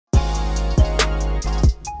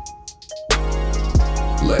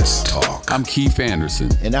Let's talk. I'm Keith Anderson.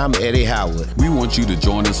 And I'm Eddie Howard. We want you to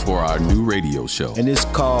join us for our new radio show. And it's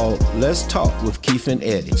called Let's Talk with Keith and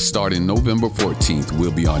Eddie. Starting November 14th,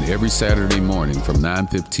 we'll be on every Saturday morning from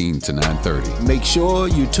 9:15 to 9:30. Make sure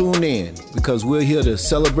you tune in because we're here to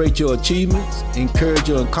celebrate your achievements, encourage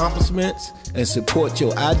your accomplishments, and support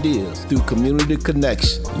your ideas through community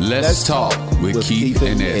connection. Let's talk with Keith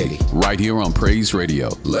and Eddie. Right here on Praise Radio.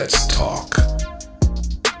 Let's talk.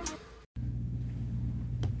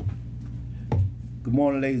 Good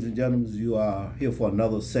morning, ladies and gentlemen. You are here for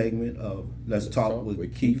another segment of Let's Talk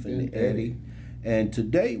with Keith and Eddie. And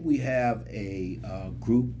today we have a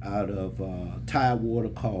group out of Tidewater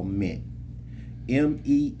called MENT.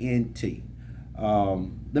 MENT.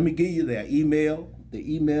 Let me give you their email.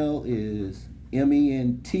 The email is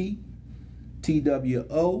MENTTWO,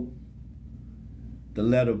 the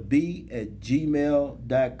letter B at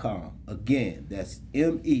gmail.com. Again, that's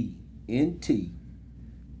MENTTWO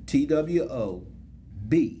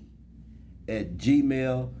B at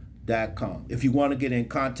gmail.com. If you want to get in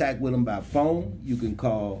contact with them by phone, you can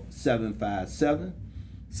call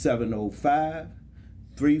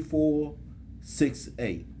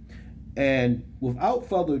 757-705-3468. And without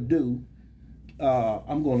further ado,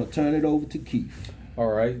 I'm going to turn it over to Keith.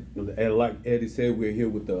 All right. And like Eddie said, we're here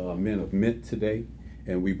with the men of MENT today,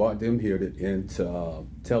 and we brought them here to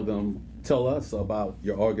tell us about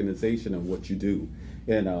your organization and what you do.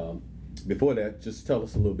 And before that, just tell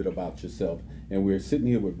us a little bit about yourself. And we're sitting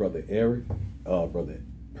here with Brother Eric, Brother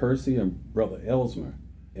Percy, and Brother Elsmer,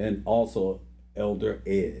 and also Elder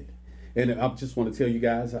Ed. And I just want to tell you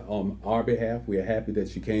guys, on our behalf, we are happy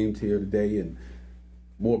that you came here today, and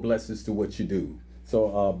more blessings to what you do.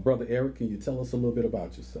 So, Brother Eric, can you tell us a little bit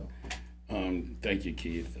about yourself? Thank you,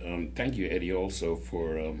 Keith. Thank you, Eddie, also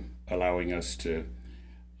for allowing us to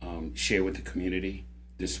share with the community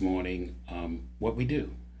this morning what we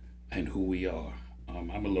do and who we are.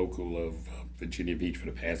 I'm a local of Virginia Beach for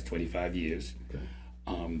the past 25 years. Okay.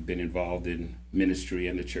 Been involved in ministry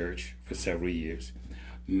and the church for several years.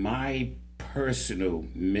 My personal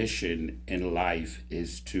mission in life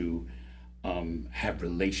is to have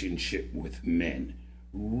relationship with men,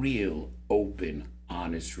 real, open,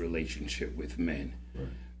 honest relationship with men. Right.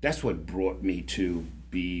 That's what brought me to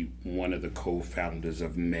be one of the co-founders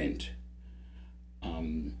of MENT.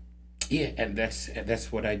 And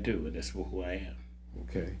that's what I do, and that's who I am.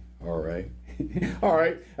 Okay, all right, all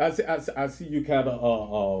right. I see you kind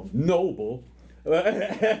of noble,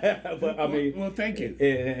 but I mean, well, thank you.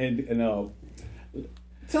 And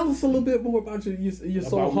tell us a little bit more about you. You're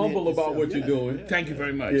so humble about what you're doing. Yeah. Thank you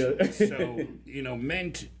very much. Yeah. So,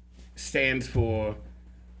 MENT stands for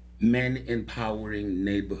Men Empowering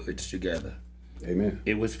Neighborhoods Together. Amen.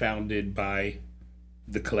 It was founded by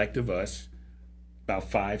the collective us about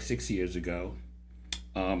 5-6 years ago,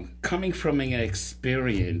 coming from an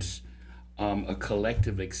experience, a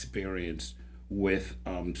collective experience with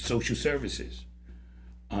social services.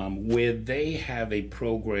 Where they have a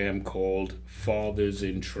program called Fathers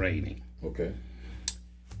in Training. Okay.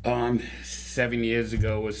 7 years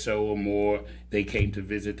ago or so or more, they came to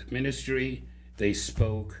visit the ministry, they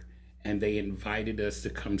spoke, and they invited us to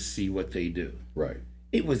come see what they do. Right.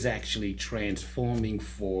 It was actually transforming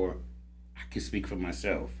I can speak for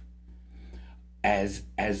myself, as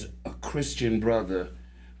a Christian brother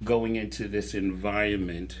going into this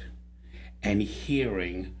environment and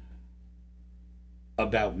hearing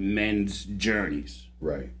about men's journeys.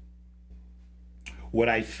 Right. What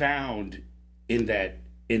I found in that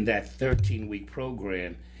 13-week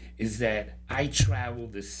program is that I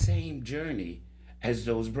traveled the same journey as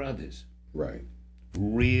those brothers. Right.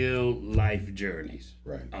 Real life journeys.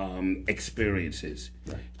 Right. Experiences.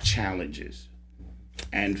 Right. Challenges.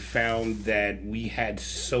 And found that we had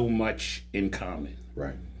so much in common.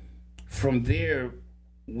 Right. From there,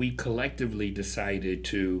 we collectively decided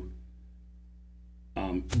to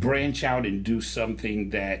branch out and do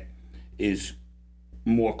something that is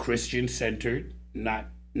more Christian-centered, not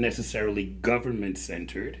necessarily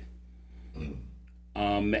government-centered,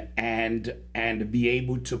 and be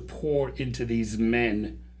able to pour into these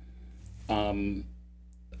men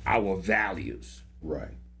our values.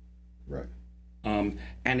 Right. Right. And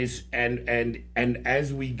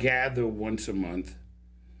as we gather once a month,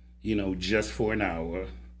 just for an hour,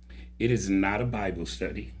 it is not a Bible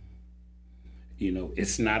study.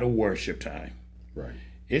 It's not a worship time. Right.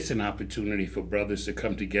 It's an opportunity for brothers to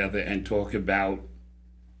come together and talk about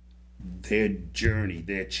their journey,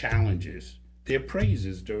 their challenges, their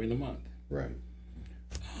praises during the month. Right.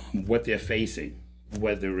 What they're facing,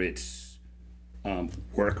 whether it's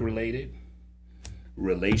work-related,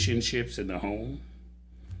 relationships in the home,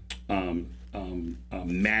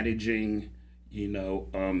 managing,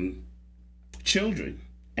 children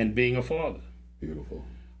and being a father. Beautiful.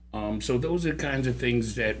 So those are the kinds of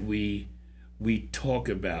things that we talk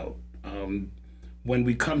about. When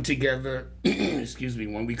we come together, excuse me,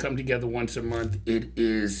 when we come together once a month, it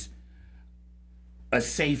is a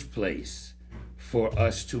safe place for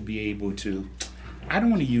us to be able to, I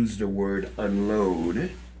don't want to use the word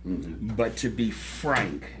unload, but to be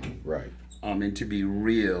frank. Right. And to be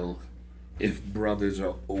real, if brothers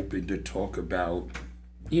are open to talk about,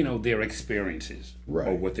 their experiences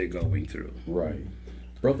or what they're going through. Right.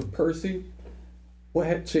 Brother Percy,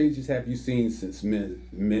 what changes have you seen since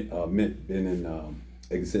Mint been in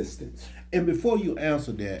existence? And before you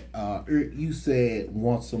answer that, you said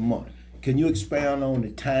once a month. Can you expound on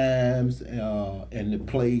the times and the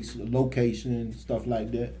place, location, stuff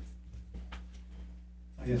like that?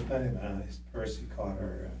 Yes, my name is Percy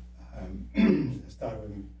Carter. I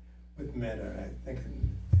started with Meta, I think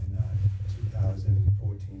in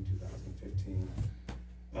 2014, 2015.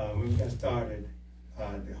 When we got started,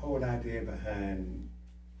 the whole idea behind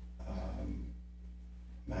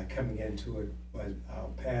my coming into it was our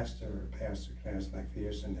pastor Clarence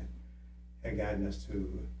McPherson, had gotten us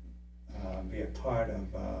to be a part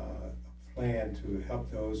of a plan to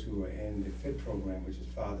help those who were in the FIT program, which is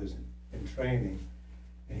Fathers in Training.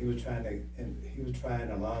 And he was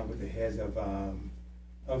trying along with the heads of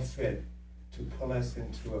FIT to pull us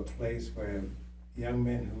into a place where young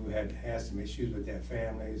men who had some issues with their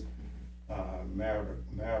families,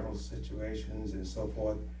 marital situations and so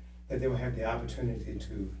forth, that they would have the opportunity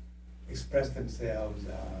to express themselves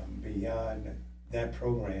beyond that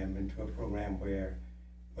program into a program where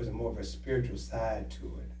it was more of a spiritual side to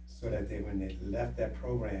it, so that when they left that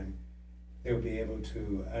program, they would be able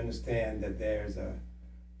to understand that there's a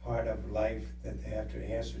part of life that they have to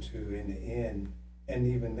answer to in the end, and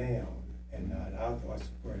even now. And our thoughts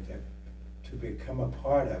were to become a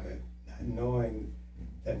part of it, knowing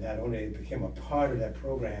that not only it became a part of that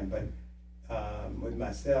program, but with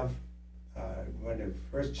myself, one of the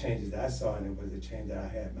first changes that I saw in it was the change that I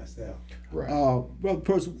had myself. Right. Brother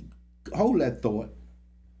Percy, hold that thought,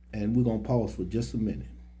 and we're going to pause for just a minute.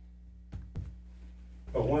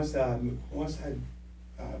 But once I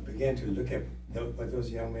began to look at what those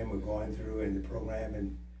young men were going through in the program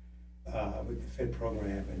and with the FIT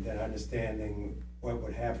program, and then understanding what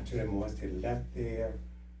would happen to them once they left there,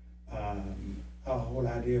 our whole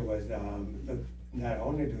idea was, look, not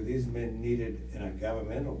only do these men needed in a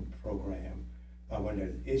governmental program when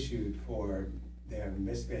they're issued for their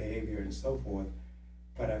misbehavior and so forth,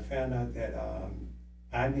 but I found out that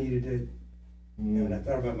I needed it. And when I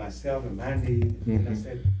thought about myself and my need, and I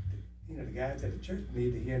said, the guys at the church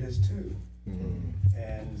need to hear this too.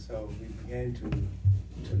 And so we began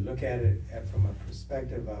to look at it from a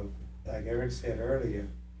perspective of, like Eric said earlier,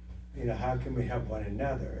 how can we help one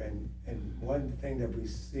another? And one thing that we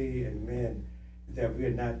see in men is that we're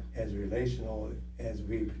not as relational as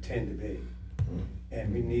we pretend to be.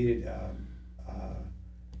 And we needed a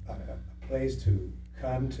place to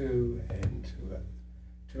come to and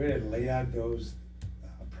to really lay out those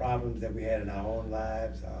problems that we had in our own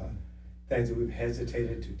lives, things that we've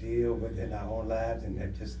hesitated to deal with in our own lives and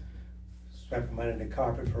have just swept them under the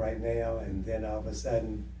carpet for right now, and then all of a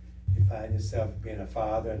sudden you find yourself being a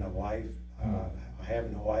father and a wife,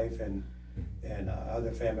 having a wife and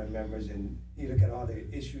other family members, and you look at all the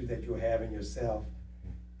issues that you have in yourself,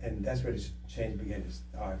 and that's where the change began to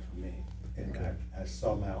start for me. And I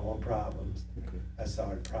saw my own problems. I saw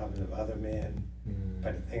the problems of other men,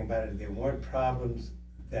 but the thing about it, they weren't problems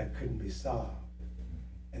that couldn't be solved.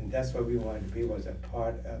 And that's what we wanted to be, was a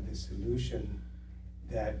part of the solution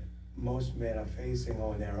that most men are facing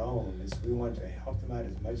on their own. And so we want to help them out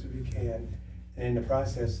as much as we can, and in the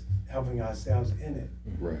process, helping ourselves in it.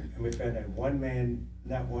 Right. And we found that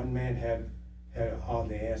not one man had all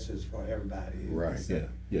the answers for everybody. Right.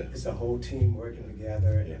 It's a whole team working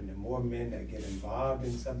together, and the more men that get involved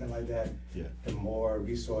in something like that, the more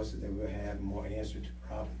resources that we'll have, the more answers to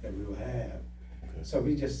problems that we will have. So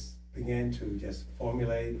we just began to just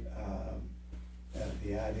formulate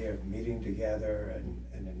the idea of meeting together,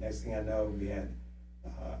 and the next thing I know, we had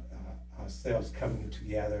ourselves coming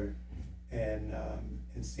together and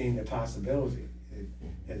seeing the possibility.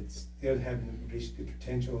 It still hasn't reached the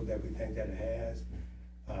potential that we think that it has.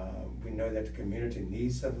 We know that the community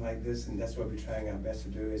needs something like this, and that's what we're trying our best to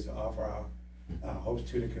do, is to offer our hopes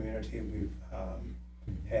to the community. We've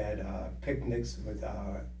had picnics with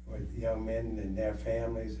young men and their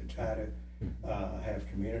families to try to have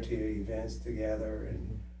community events together,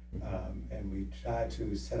 and we try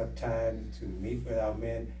to set up time to meet with our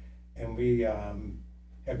men, and we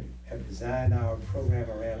have designed our program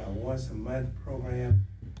around a once-a-month program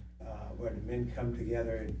where the men come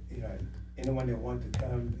together, and anyone that wants to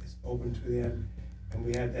come is open to them. And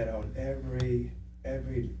we have that on every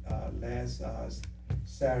last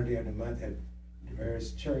Saturday of the month at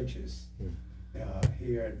various churches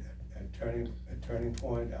here at Turning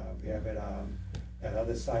Point. We have it at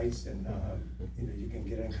other sites, and you can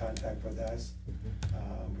get in contact with us.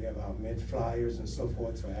 We have our men's flyers and so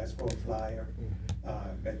forth, so ask for a flyer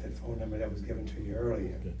at the phone number that was given to you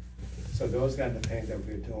earlier. So those kind of things that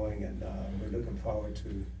we're doing, and we're looking forward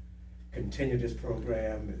to continue this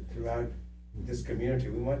program throughout this community.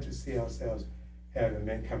 We want to see ourselves having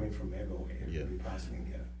men coming from everywhere we possibly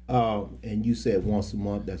can. And you said once a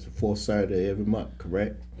month, that's the fourth Saturday every month,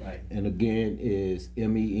 correct? Right. And again, is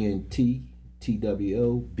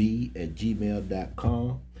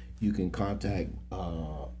mentwob@gmail.com. You can contact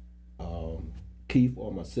Keith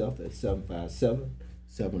or myself at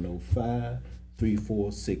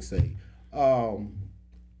 757-705-3468.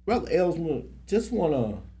 Brother Ellsworth, just want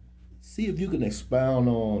to see if you can expound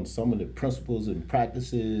on some of the principles and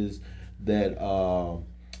practices that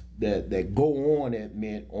that go on at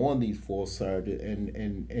Mint on these fourth Saturdays,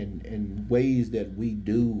 and ways that we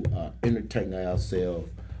do entertain ourselves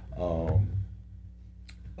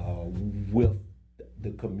with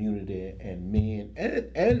the community and men,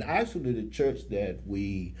 and actually the church that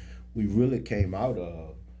we really came out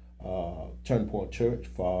of, Turning Point Church,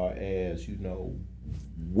 far as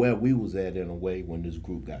where we was at in a way when this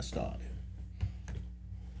group got started.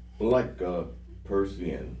 Like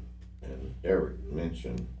Percy and Eric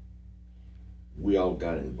mentioned, we all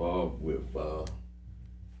got involved with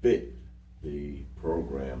FIT, the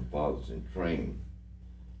program Fathers in Training.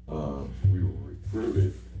 We were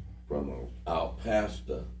recruited from our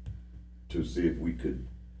pastor to see if we could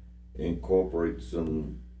incorporate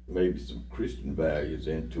maybe some Christian values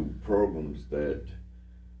into programs that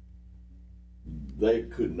they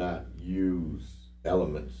could not use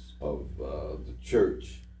elements of the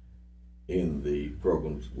church in the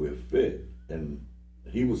programs with FIT. And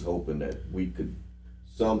he was hoping that we could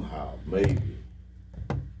somehow maybe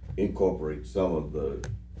incorporate some of the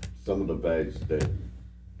values that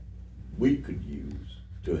we could use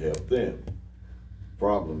to help them.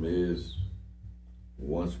 Problem is,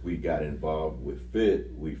 once we got involved with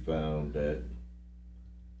FIT, we found that,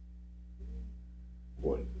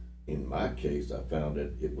 in my case, I found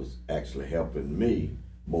that it was actually helping me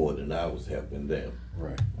more than I was helping them.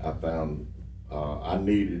 Right. I found I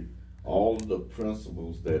needed all of the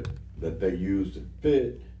principles that they used at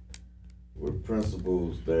FIT were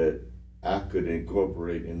principles that I could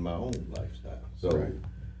incorporate in my own lifestyle. So, right.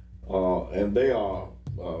 And they are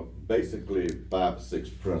basically 5 or 6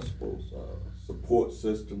 principles. Support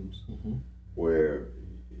systems, where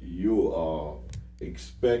you are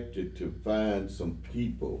expected to find some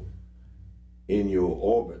people in your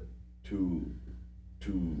orbit to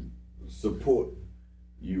support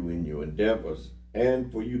you in your endeavors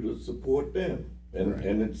and for you to support them. And right.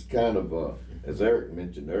 And it's kind of, as Eric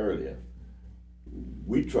mentioned earlier,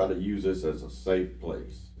 we try to use this as a safe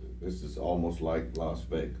place. This is almost like Las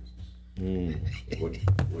Vegas. What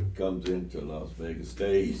comes into Las Vegas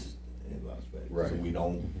stays in Las Vegas. Right. So we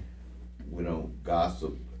don't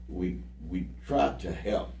gossip. We try to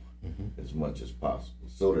help as much as possible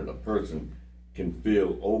so that a person can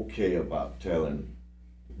feel okay about telling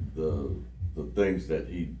the things that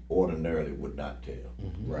he ordinarily would not tell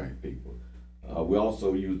right. people. We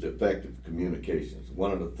also used effective communications.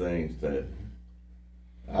 One of the things that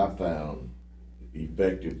I found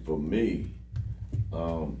effective for me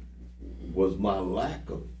was my lack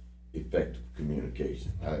of effective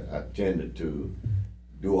communication. I tended to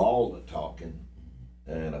do all the talking,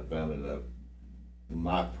 and I found that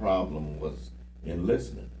my problem was in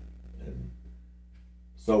listening. And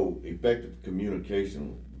so effective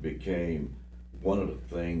communication became one of the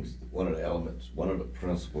things, one of the elements, one of the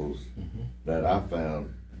principles that I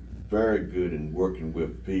found very good in working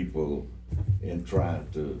with people in trying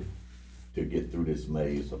to get through this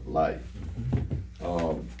maze of life.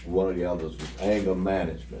 One of the others was anger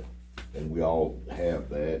management, and we all have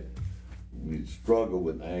that. We struggle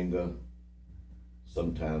with anger.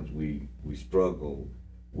 Sometimes we struggle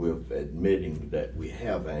with admitting that we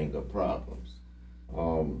have anger problems.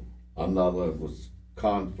 Another was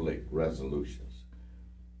conflict resolutions.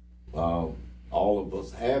 All of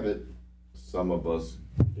us have it. Some of us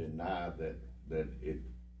deny that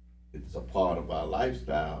it's a part of our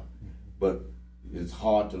lifestyle, but it's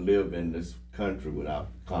hard to live in this country without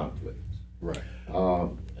conflicts. Right.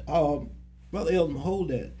 Brother Elton, hold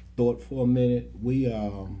that thought for a minute.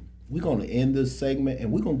 We're going to end this segment,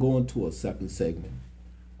 and we're going to go into a second segment.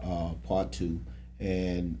 part 2.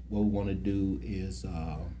 And what we want to do is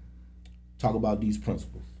talk about these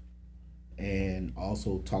principles and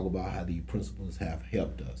also talk about how these principles have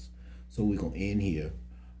helped us. So we're going to end here.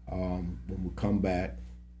 When we come back,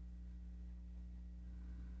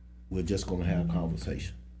 we're just going to have a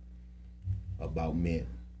conversation about MENT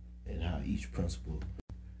and how each principle.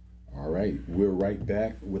 All right, we're right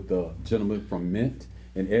back with the gentleman from MENT.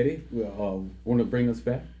 And Eddie, want to bring us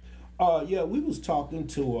back? Yeah, we was talking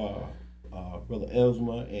to Brother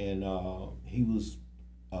Elsma, and he was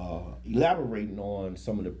elaborating on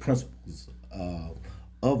some of the principles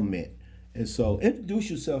of MENT. And so introduce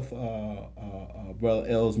yourself, Brother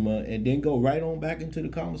Elsma, and then go right on back into the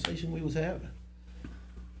conversation we was having.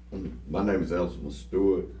 My name is Elsma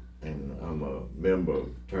Stewart, and I'm a member of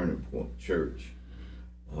Turning Point Church.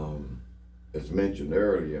 As mentioned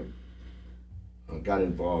earlier, I got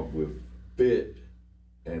involved with FIT,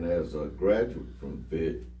 and as a graduate from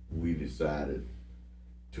FIT, we decided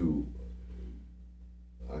to,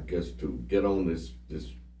 to get on this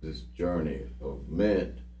journey of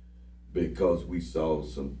MENT, because we saw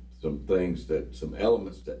some things some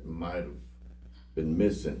elements that might have been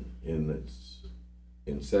missing in its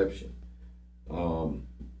inception.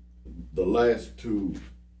 The last two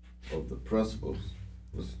of the principles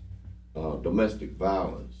was domestic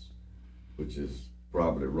violence, which is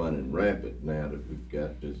probably running rampant now that we've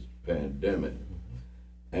got this pandemic,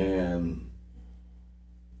 and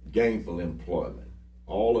gainful employment.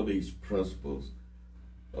 All of these principles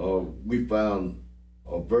we found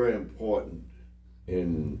are very important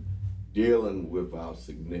in dealing with our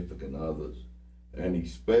significant others, and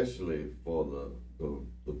especially for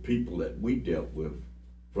the people that we dealt with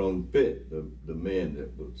from FIT, the men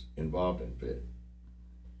that was involved in FIT.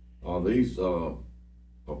 These are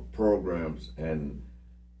programs and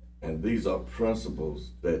these are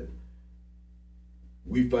principles that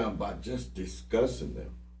we found by just discussing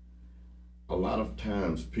them. A lot of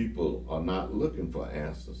times people are not looking for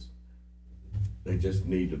answers. They just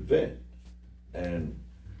need to vent. And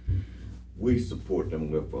we support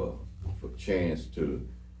them with a chance to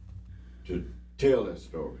tell their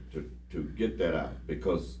story, to get that out,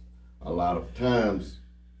 because a lot of times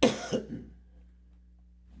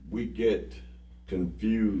we get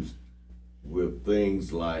confused with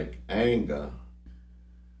things like anger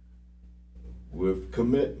with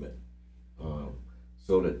commitment.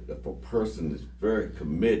 So that if a person is very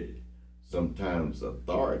committed, sometimes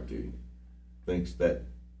authority thinks that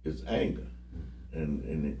is anger,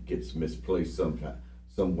 and it gets misplaced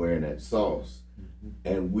somewhere in that sauce.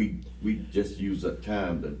 And we just use that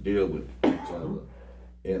time to deal with each other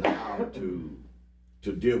and how to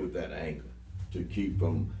deal with that anger, to keep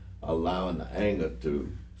from allowing the anger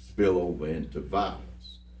to spill over into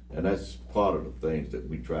violence. And that's part of the things that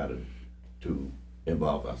we try to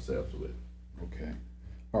involve ourselves with. Okay.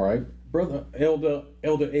 All right. Brother Elder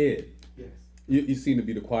Ed. Yes. You seem to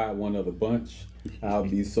be the quiet one of the bunch. I'll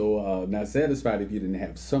be so not satisfied if you didn't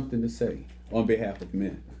have something to say on behalf of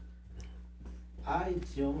MENT. I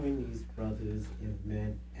joined these brothers in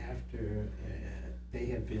MENT after they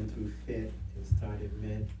had been through FIT and started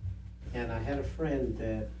MENT. And I had a friend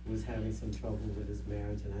that was having some trouble with his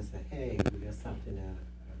marriage, and I said, hey, we got something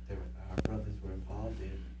that our brothers were involved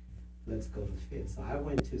in. Let's go to FIT. So I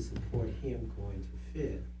went to support him going to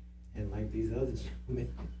FIT. And like these other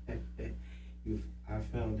gentlemen, I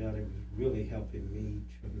found out it was really helping me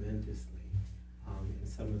tremendously in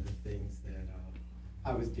some of the things that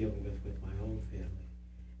I was dealing with my own family.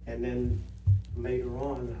 And then later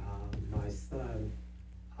on, my son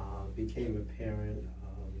became a parent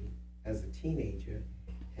as a teenager.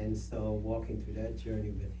 And so walking through that journey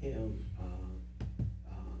with him,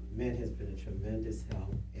 MENT has been a tremendous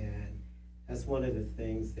help. And that's one of the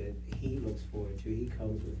things that he looks forward to. He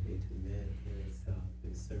comes with me to MENT, and it's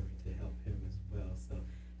been serving to help him as well. So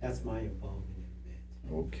that's my involvement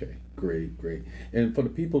in MENT. Okay, great. And for the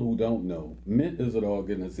people who don't know, MENT is an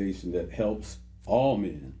organization that helps all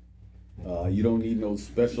men. You don't need no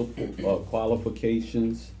special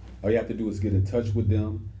qualifications. All you have to do is get in touch with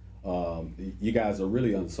them. You guys are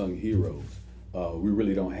really unsung heroes. We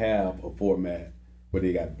really don't have a format where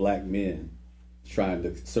they got black men trying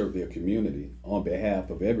to serve their community. On behalf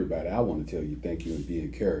of everybody, I want to tell you thank you and be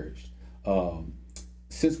encouraged.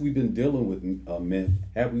 Since we've been dealing with MENT,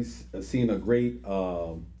 have we seen a great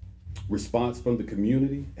response from the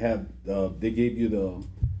community? Have they gave you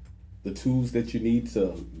the tools that you need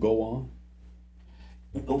to go on?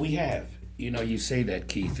 We have. You know, you say that,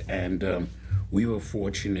 Keith, and we were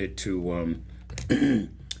fortunate to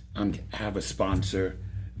have a sponsor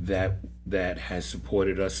that has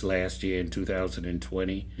supported us last year in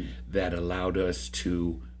 2020, that allowed us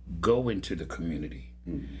to go into the community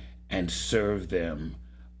and serve them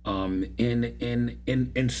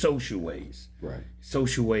in social ways. Right.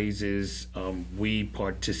 Social ways is we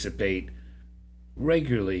participate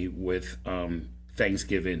regularly with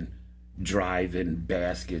Thanksgiving drive-in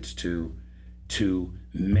baskets to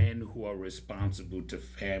men who are responsible to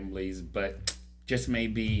families, but just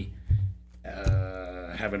maybe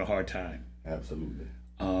having a hard time. Absolutely.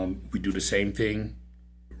 We do the same thing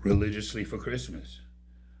religiously for Christmas.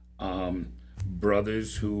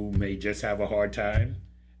 Brothers who may just have a hard time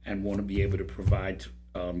and want to be able to provide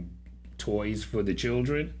toys for the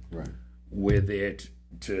children. Right. We're there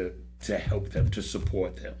to help them, to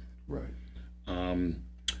support them. Right.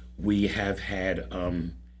 We have had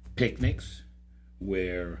picnics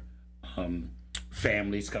where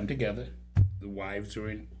families come together. The wives are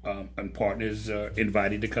and partners are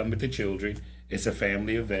invited to come with the children. It's a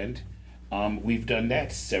family event. We've done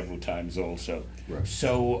that several times also. Right.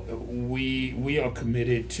 So we are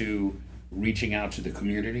committed to reaching out to the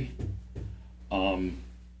community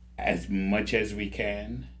as much as we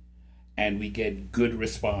can, and we get good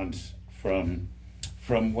response from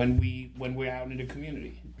when we're out in the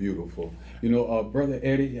community. Beautiful. You know, Brother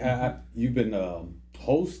Eddie, you've been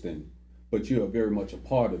hosting, but you are very much a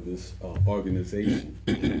part of this organization.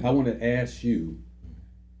 I want to ask you,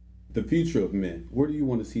 the future of men, where do you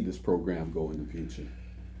want to see this program go in the future?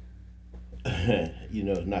 You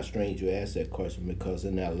know, it's not strange you asked that question, because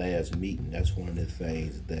in our last meeting, that's one of the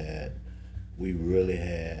things that we really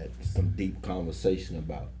had some deep conversation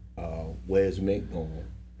about. Where's men going,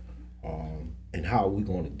 and how are we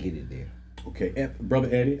going to get it there? Okay, Brother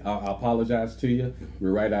Eddie, I apologize to you.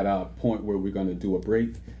 We're right at our point where we're going to do a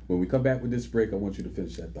break. When we come back with this break, I want you to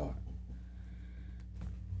finish that thought.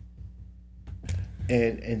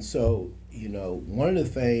 And so, you know, one of the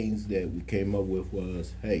things that we came up with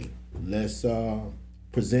was, hey, let's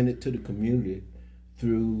present it to the community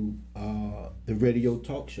through the radio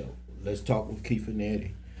talk show. Let's talk with Keith and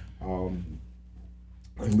Eddie. And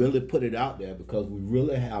really put it out there, because we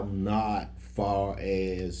really have not, far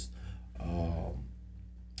as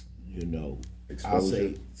you know, Exposure. I'll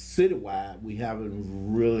say citywide, we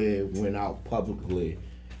haven't really went out publicly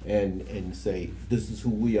and say this is who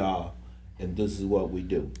we are and this is what we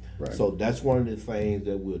do. Right. So that's one of the things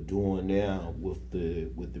that we're doing now with the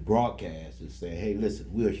broadcast, is saying, hey, listen,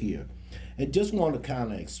 we're here. And just want to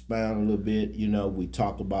kind of expound a little bit. You know, we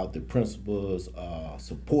talk about the principles,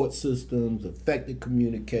 support systems, effective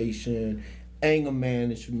communication, anger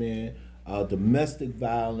management, domestic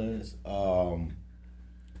violence.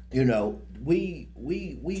 You know, we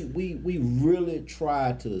really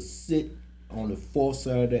try to sit on the fourth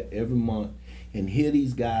Saturday every month and hear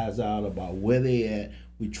these guys out about where they at.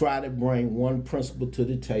 We try to bring one principle to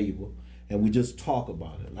the table, and we just talk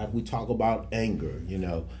about it. Like we talk about anger, you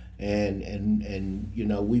know, and you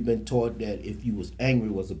know, we've been taught that if you was angry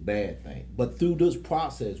was a bad thing. But through this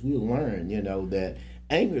process, we learn, you know, that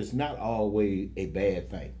anger is not always a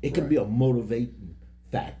bad thing. It can be a motivating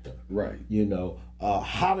factor. Right. You know,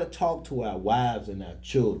 how to talk to our wives and our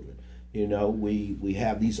children. You know, we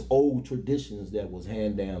have these old traditions that was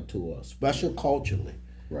handed down to us, especially culturally.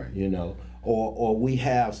 Right. You know, or we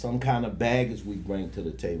have some kind of baggage we bring to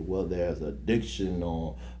the table, whether there's addiction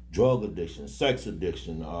or drug addiction, sex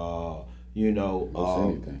addiction, you know,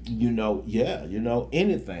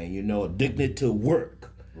 anything, you know, addicted to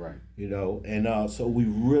work. Right. You know, and so we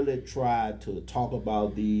really try to talk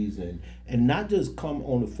about these and not just come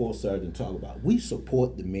on the fourth Saturday and talk about it. We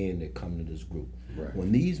support the men that come to this group. Right.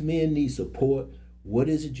 When these men need support, what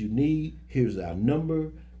is it you need? Here's our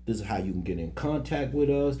number. This is how you can get in contact with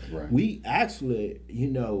us. Right. We actually, you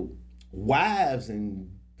know, wives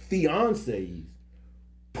and fiancés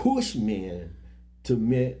push men to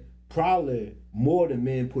men probably more than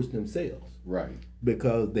men push themselves. Right.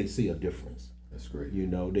 Because they see a difference. That's great. You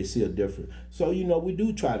know, they see a difference. So, you know, we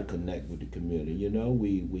do try to connect with the community. You know,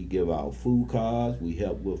 we give out food cards. We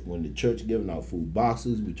help with when the church giving out food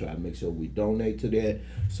boxes. We try to make sure we donate to that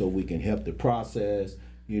so we can help the process.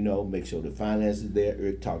 You know, make sure the finances there.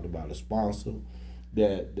 Eric talked about a sponsor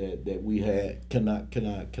that we had. Can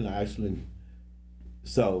I actually?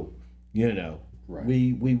 So, you know, right.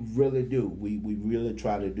 we really do. We really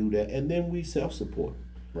try to do that, and then we self-support.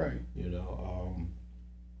 Right. You know.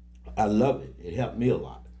 I love it. It helped me a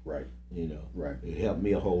lot. Right. You know. Right. It helped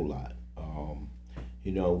me a whole lot.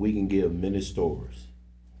 You know, we can give many stories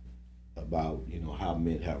about, you know, how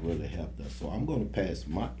men have really helped us. So I'm going to pass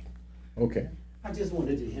the mic. Okay. I just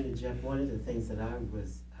wanted to interject. One of the things that I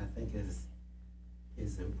think is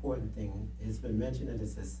an important thing. It's been mentioned that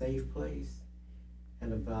it's a safe place,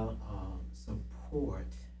 and about support.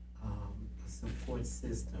 A support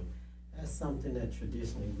system. That's something that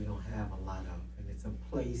traditionally we don't have a lot of, and it's a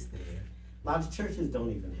place there. A lot of churches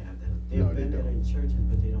don't even have that. They've been there in churches,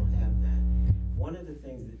 but they don't have that. One of the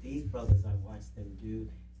things that these brothers I watched them do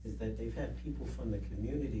is that they've had people from the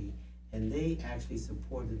community, and they actually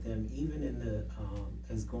supported them even in the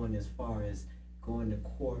as going as far as going to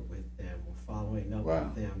court with them or following up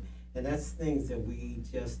with them. And that's things that we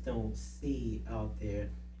just don't see out there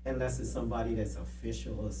unless it's somebody that's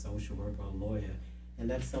official, a social worker, a lawyer. And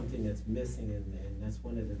that's something that's missing, and that's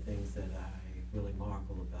one of the things that I really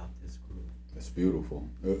marvel about this group. That's beautiful.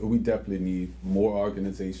 We definitely need more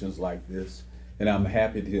organizations like this, and I'm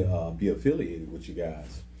happy to be affiliated with you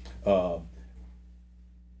guys.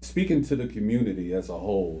 Speaking to the community as a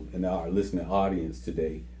whole and our listening audience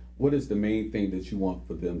today, what is the main thing that you want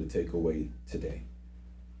for them to take away today?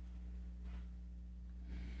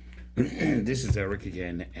 This is Eric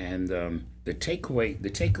again, and the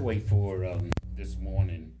takeaway for this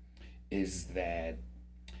morning is that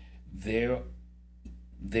there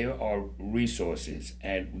are resources,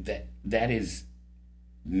 and that is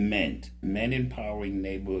men empowering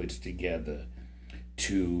neighborhoods together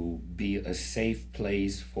to be a safe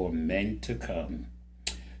place for men to come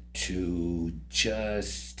to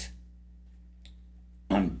just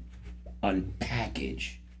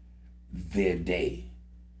unpackage their day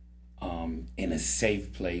in a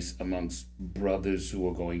safe place amongst brothers who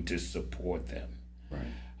are going to support them. Right.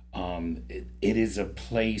 It is a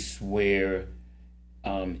place where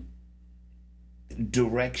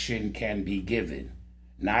direction can be given,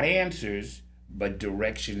 not answers, but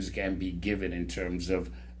directions can be given in terms of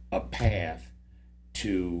a path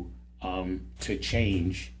to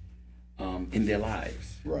change in their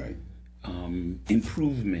lives. Right.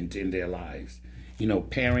 Improvement in their lives. You know,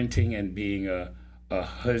 parenting and being a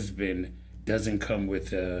husband doesn't come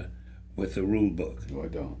with a rule book. No, I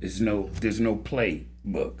don't. There's no play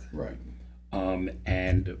book. Right.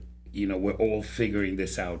 And you know, we're all figuring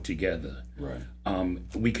this out together. Right.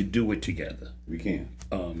 We could do it together. We can.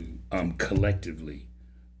 Collectively.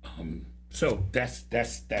 So that's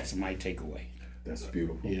my takeaway. That's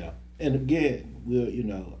beautiful. Yeah. And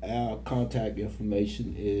again, our contact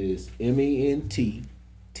information is MENTTWOB,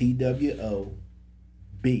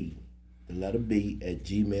 the letter B, at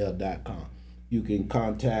gmail.com. You can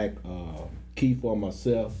contact Keith or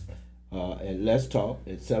myself at Let's Talk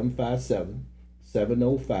at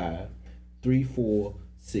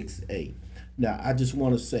 757-705-3468. Now, I just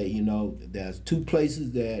want to say, there's two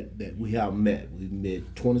places that we have met. We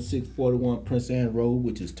met 2641 Prince Anne Road,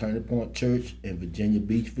 which is Turning Point Church in Virginia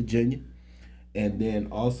Beach, Virginia. And then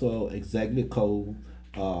also Executive Code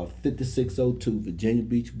 5602 Virginia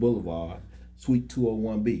Beach Boulevard, Suite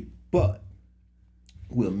 201B. But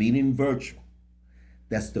we're meeting virtual.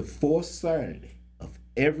 That's the fourth Saturday of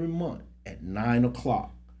every month at 9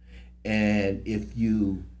 o'clock. And if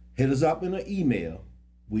you hit us up in an email,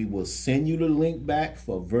 we will send you the link back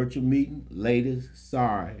for virtual meeting. Ladies,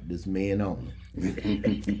 sorry, this man only.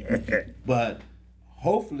 But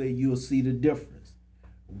hopefully you'll see the difference.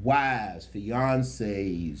 Wives,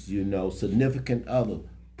 fiancés, significant other.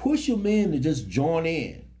 Push your men to just join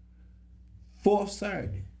in. Fourth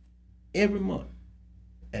Saturday, every month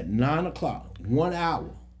at 9 o'clock, 1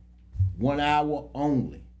 hour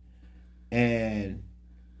only. And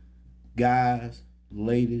guys,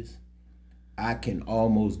 ladies, I can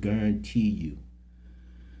almost guarantee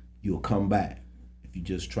you'll come back if you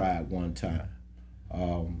just try it one time.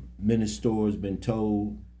 Many stories been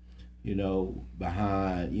told,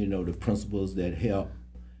 behind, the principles that help.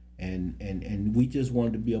 And we just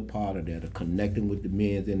wanted to be a part of that, of connecting with the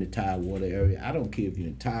men in the Tidewater area. I don't care if you're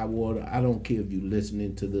in Tidewater. I don't care if you're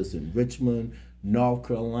listening to this in Richmond, North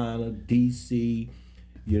Carolina, D.C.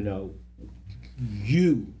 You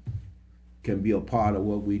can be a part of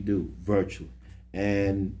what we do virtually.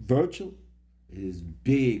 And virtual is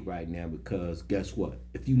big right now because guess what?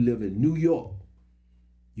 If you live in New York,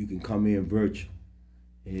 you can come in virtual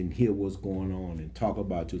and hear what's going on and talk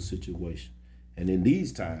about your situation. And in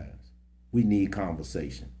these times, we need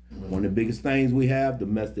conversation. Mm-hmm. One of the biggest things we have,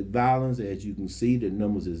 domestic violence, as you can see, the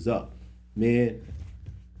numbers is up. Man,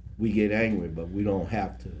 we get angry, but we don't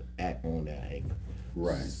have to act on that anger.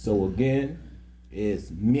 Right. So again, it's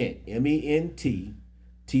MENT, MENTTWOB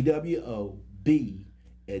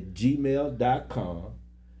at gmail.com,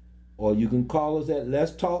 or you can call us at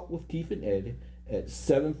Let's Talk with Keith and Eddie at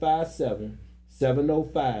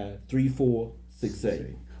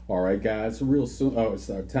 757-705-3468. All right, guys, real soon,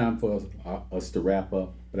 it's time for us to wrap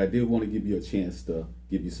up, but I did want to give you a chance to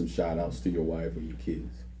give you some shout outs to your wife or your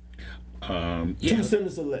kids. 2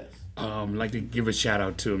 sentences or less. I'd like to give a shout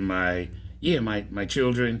out to my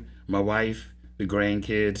children, my wife, the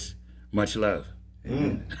grandkids. Much love.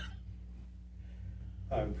 I'm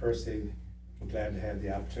personally glad to have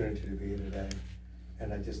the opportunity to be here today,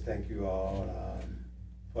 and I just thank you all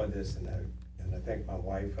for this, and I thank my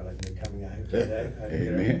wife for letting me coming out here today. I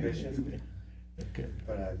didn't get her permission,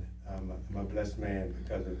 but I'm a blessed man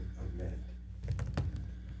because of Mint.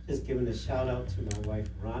 Just giving a shout out to my wife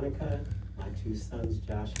Veronica, my two sons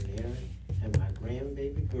Josh and Aaron, and my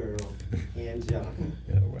grandbaby girl Angelica.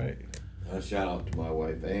 All right. A shout out to my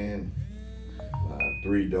wife Ann, my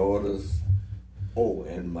 3 daughters,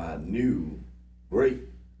 and my new great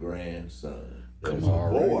grandson. There's a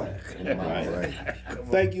boy in my life.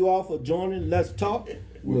 Thank you all for joining. Let's talk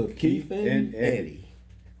with Keith and Eddie.